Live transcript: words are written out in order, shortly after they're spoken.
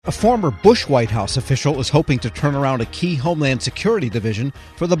A former Bush White House official is hoping to turn around a key Homeland Security division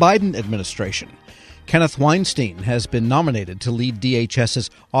for the Biden administration. Kenneth Weinstein has been nominated to lead DHS's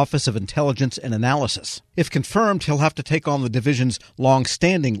Office of Intelligence and Analysis. If confirmed, he'll have to take on the division's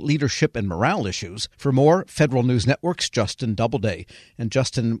long-standing leadership and morale issues. For more, Federal News Network's Justin Doubleday. And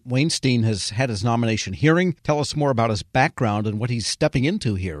Justin, Weinstein has had his nomination hearing. Tell us more about his background and what he's stepping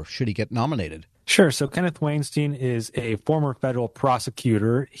into here, should he get nominated. Sure. So Kenneth Weinstein is a former federal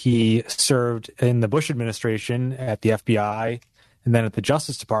prosecutor. He served in the Bush administration at the FBI and then at the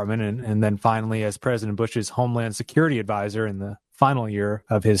Justice Department, and then finally as President Bush's Homeland Security advisor in the final year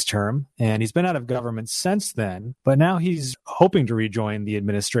of his term. And he's been out of government since then, but now he's hoping to rejoin the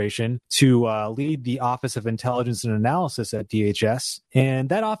administration to lead the Office of Intelligence and Analysis at DHS. And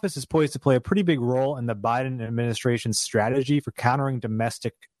that office is poised to play a pretty big role in the Biden administration's strategy for countering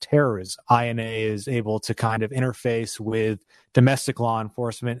domestic terrorism. INA is able to kind of interface with domestic law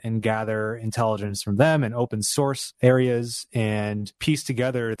enforcement and gather intelligence from them in open source areas and piece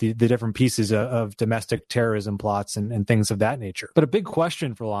together the different pieces of domestic terrorism plots and things of that nature. But a big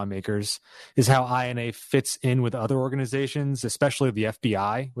question for lawmakers is how INA fits in with other organizations, especially the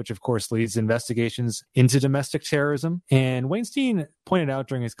FBI, which of course leads investigations into domestic terrorism. And Weinstein pointed out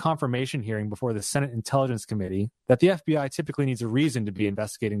during his confirmation hearing before the Senate Intelligence Committee that the FBI typically needs a reason to be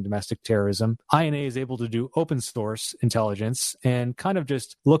investigating domestic terrorism. INA is able to do open source intelligence and kind of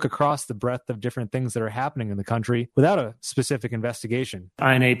just look across the breadth of different things that are happening in the country without a specific investigation.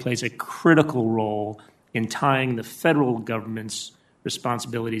 INA plays a critical role in tying the federal government's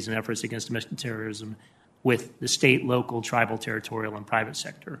responsibilities and efforts against domestic terrorism with the state, local, tribal, territorial, and private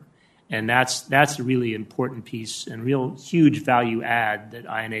sector. And that's a really important piece and real huge value add that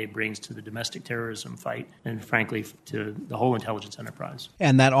INA brings to the domestic terrorism fight and, frankly, to the whole intelligence enterprise.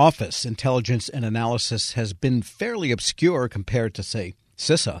 And that office, Intelligence and Analysis, has been fairly obscure compared to, say,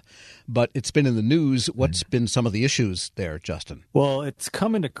 CISA, but it's been in the news. What's been some of the issues there, Justin? Well, it's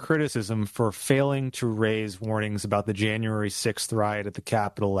come into criticism for failing to raise warnings about the January 6th riot at the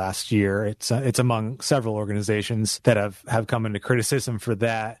Capitol last year. It's among several organizations that have come into criticism for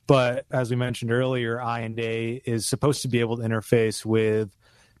that. But as we mentioned earlier, INA is supposed to be able to interface with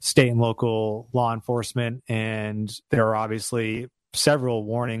state and local law enforcement, and there are obviously several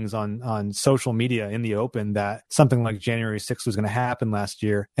warnings on social media in the open that something like January 6th was going to happen last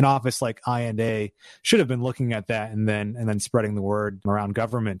year. An office like INA should have been looking at that and then spreading the word around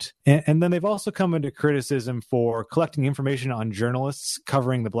government. And then they've also come into criticism for collecting information on journalists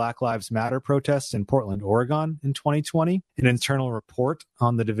covering the Black Lives Matter protests in Portland, Oregon in 2020. An internal report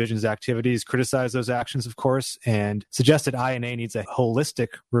on the division's activities criticized those actions, of course, and suggested INA needs a holistic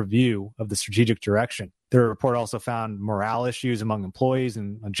review of the strategic direction. The report also found morale issues among employees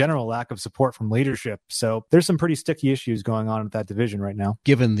and a general lack of support from leadership. So there's some pretty sticky issues going on with that division right now.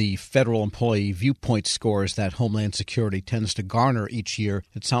 Given the federal employee viewpoint scores that Homeland Security tends to garner each year,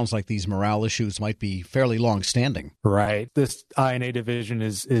 it sounds like these morale issues might be fairly long-standing. Right. This INA division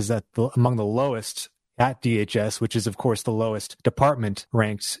is among the lowest at DHS, which is, of course, the lowest department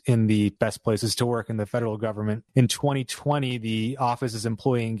ranked in the best places to work in the federal government. In 2020, the office's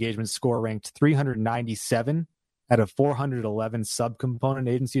employee engagement score ranked 397 out of 411 subcomponent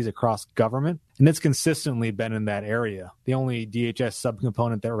agencies across government, and it's consistently been in that area. The only DHS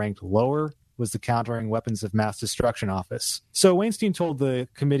subcomponent that ranked lower was the Countering Weapons of Mass Destruction Office. So Weinstein told the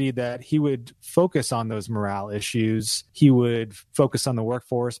committee that he would focus on those morale issues. He would focus on the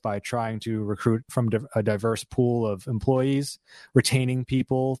workforce by trying to recruit from a diverse pool of employees, retaining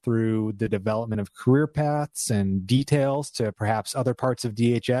people through the development of career paths and details to perhaps other parts of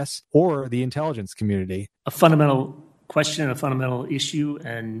DHS or the intelligence community. A fundamental question, a fundamental issue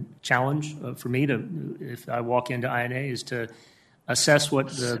and challenge for me if I walk into INA is to assess what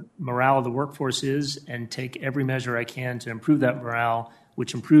the morale of the workforce is and take every measure I can to improve that morale,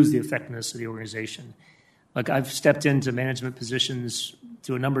 which improves the effectiveness of the organization. Like, I've stepped into management positions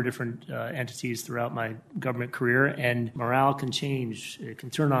to a number of different entities throughout my government career, and morale can change. It can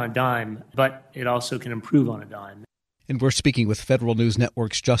turn on a dime, but it also can improve on a dime. And we're speaking with Federal News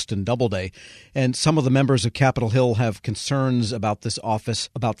Network's Justin Doubleday. And some of the members of Capitol Hill have concerns about this office,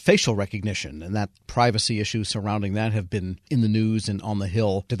 about facial recognition, and that privacy issues surrounding that have been in the news and on the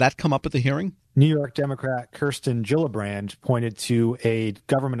Hill. Did that come up at the hearing? New York Democrat Kirsten Gillibrand pointed to a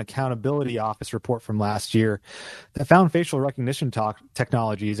Government Accountability Office report from last year that found facial recognition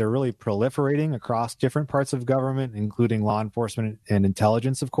technologies are really proliferating across different parts of government, including law enforcement and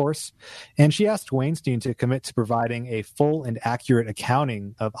intelligence, of course. And she asked Weinstein to commit to providing a full and accurate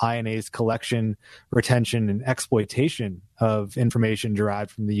accounting of INA's collection, retention, and exploitation of information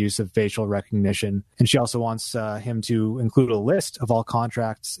derived from the use of facial recognition. And she also wants him to include a list of all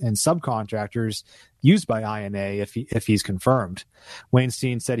contracts and subcontractors used by INA if he's confirmed.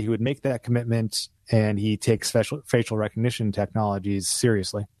 Weinstein said he would make that commitment, and he takes facial recognition technologies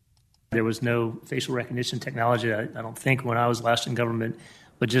seriously. There was no facial recognition technology, I don't think, when I was last in government.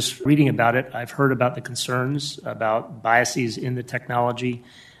 But just reading about it, I've heard about the concerns about biases in the technology,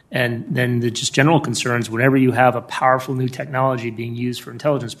 and then the just general concerns. Whenever you have a powerful new technology being used for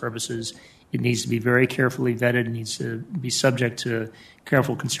intelligence purposes, it needs to be very carefully vetted. It needs to be subject to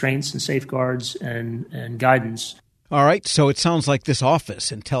careful constraints and safeguards and guidance. All right, so it sounds like this office,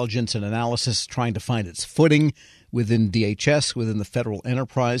 Intelligence and Analysis, trying to find its footing within DHS, within the federal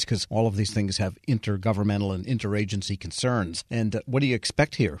enterprise, because all of these things have intergovernmental and interagency concerns. And what do you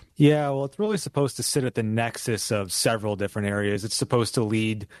expect here? Yeah, well, it's really supposed to sit at the nexus of several different areas. It's supposed to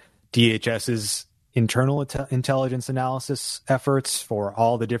lead DHS's internal intelligence analysis efforts for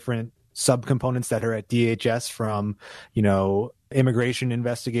all the different subcomponents that are at DHS, from, immigration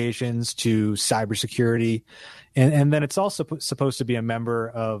investigations to cybersecurity. And then it's also supposed to be a member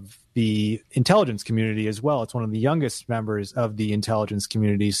of the intelligence community as well. It's one of the youngest members of the intelligence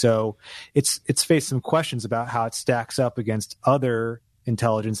community. So it's faced some questions about how it stacks up against other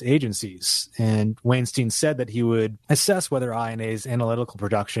intelligence agencies. And Weinstein said that he would assess whether INA's analytical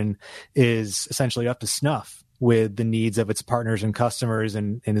production is essentially up to snuff with the needs of its partners and customers,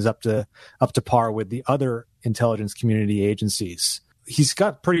 and is up to par with the other intelligence community agencies. He's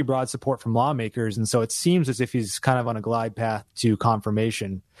got pretty broad support from lawmakers, and so it seems as if he's kind of on a glide path to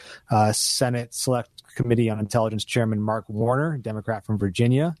confirmation. Senate Select Committee on Intelligence Chairman Mark Warner, Democrat from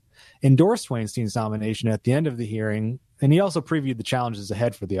Virginia, endorsed Weinstein's nomination at the end of the hearing, and he also previewed the challenges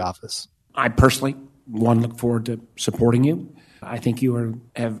ahead for the office. I personally look forward to supporting you. I think you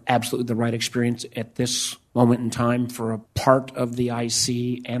have absolutely the right experience at this moment in time for a part of the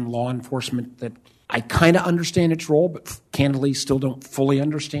IC and law enforcement that I kind of understand its role, but candidly still don't fully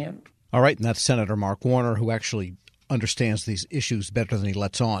understand. All right, and that's Senator Mark Warner, who actually understands these issues better than he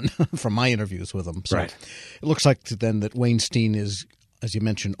lets on from my interviews with him. So right. It looks like then that Weinstein is, as you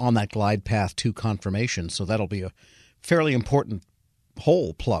mentioned, on that glide path to confirmation. So that'll be a fairly important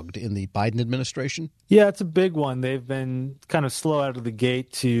hole plugged in the Biden administration. Yeah, it's a big one. They've been kind of slow out of the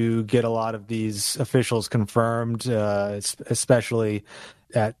gate to get a lot of these officials confirmed, especially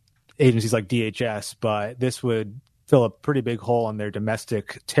at agencies like DHS, but this would fill a pretty big hole in their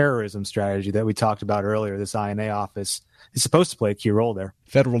domestic terrorism strategy that we talked about earlier. This INA office is supposed to play a key role there.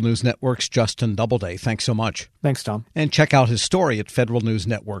 Federal News Network's Justin Doubleday. Thanks so much. Thanks, Tom. And check out his story at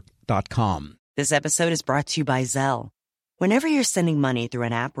federalnewsnetwork.com. This episode is brought to you by Zelle. Whenever you're sending money through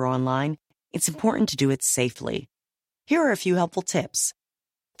an app or online, it's important to do it safely. Here are a few helpful tips.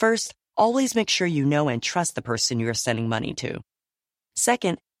 First, always make sure you know and trust the person you are sending money to.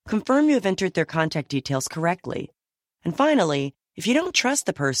 Second, confirm you have entered their contact details correctly. And finally, if you don't trust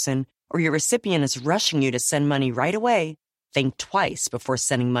the person or your recipient is rushing you to send money right away, think twice before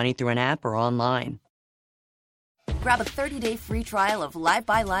sending money through an app or online. Grab a 30-day free trial of Live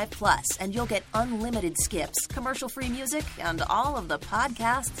by Live Plus, and you'll get unlimited skips, commercial-free music, and all of the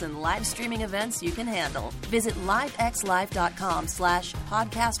podcasts and live streaming events you can handle. Visit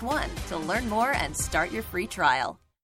livexlive.com/podcast1 to learn more and start your free trial.